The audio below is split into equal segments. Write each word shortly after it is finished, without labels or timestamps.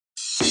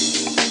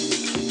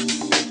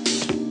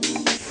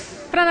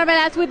Fran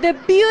with the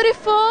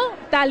beautiful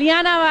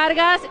Taliana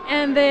Vargas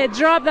and the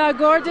drop the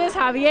gorgeous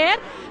Javier.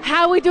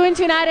 How are we doing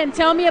tonight? And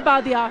tell me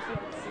about the outfit.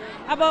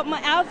 About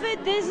my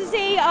outfit, this is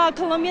a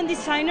Colombian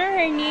designer.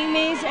 Her name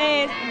is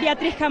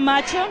Beatriz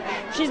Camacho.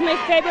 She's my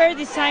favorite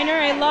designer.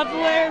 I love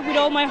her with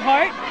all my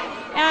heart.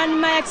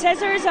 And my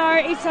accessories are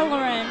Yves Saint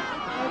Laurent.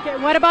 Okay,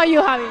 what about you,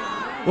 Javier?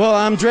 Well,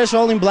 I'm dressed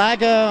all in black.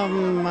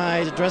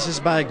 My dress is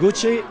by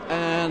Gucci,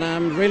 and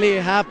I'm really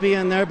happy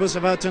and nervous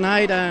about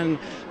tonight. And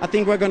I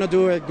think we're gonna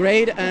do it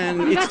great. And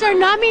You guys are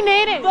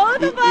nominated.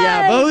 Both of us.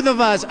 Yeah, both of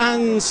us.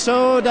 And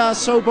so the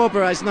soap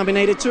opera is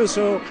nominated too.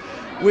 So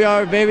we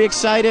are very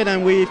excited,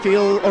 and we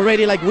feel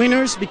already like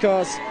winners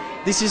because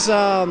this is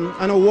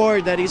an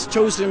award that is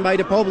chosen by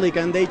the public,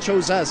 and they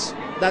chose us.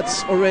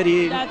 That's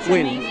already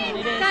win. Amazing.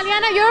 It is.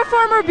 Taliana, you're a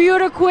former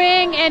beauty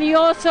queen, and you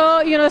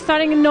also,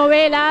 starring in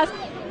novelas.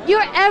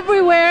 You're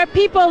everywhere.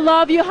 People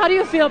love you. How do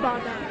you feel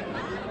about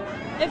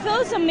that? It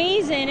feels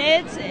amazing.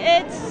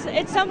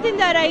 It's something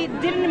that I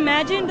didn't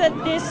imagine that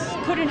this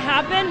couldn't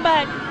happen,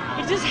 but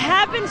it just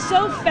happened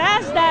so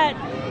fast that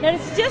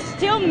it's just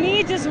still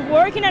me just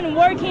working and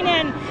working,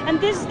 and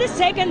this is the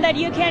second that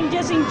you can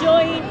just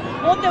enjoy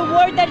all the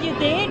work that you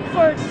did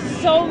for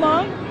so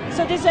long.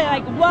 So this is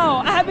like,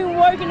 wow, I have been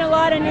working a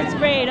lot and it's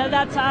great.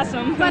 That's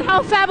awesome. But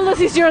how fabulous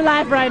is your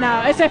life right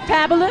now? Is it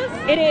fabulous?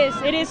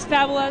 It is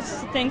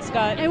fabulous. Thanks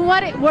God. And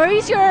where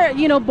is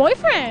your,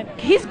 boyfriend?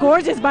 He's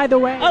gorgeous, by the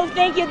way. Oh,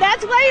 thank you.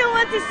 That's why you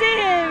want to see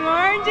him,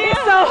 aren't you? He's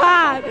so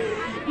hot.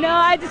 No,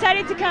 I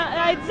decided to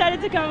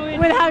come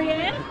With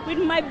Javier? with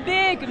my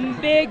big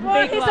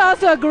Well, he's love.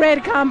 also a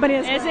great company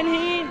as well. Isn't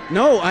he?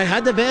 No, I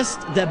had the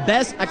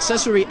best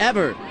accessory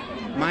ever.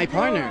 My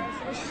partner.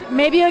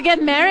 Maybe you'll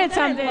get married I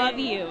someday. love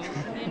you.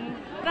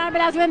 Fran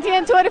Velasquez,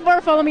 NTN 24.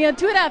 Follow me on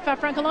Twitter at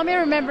Fran Colombia.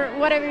 Remember,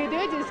 whatever you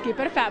do, just keep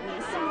it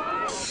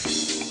fabulous.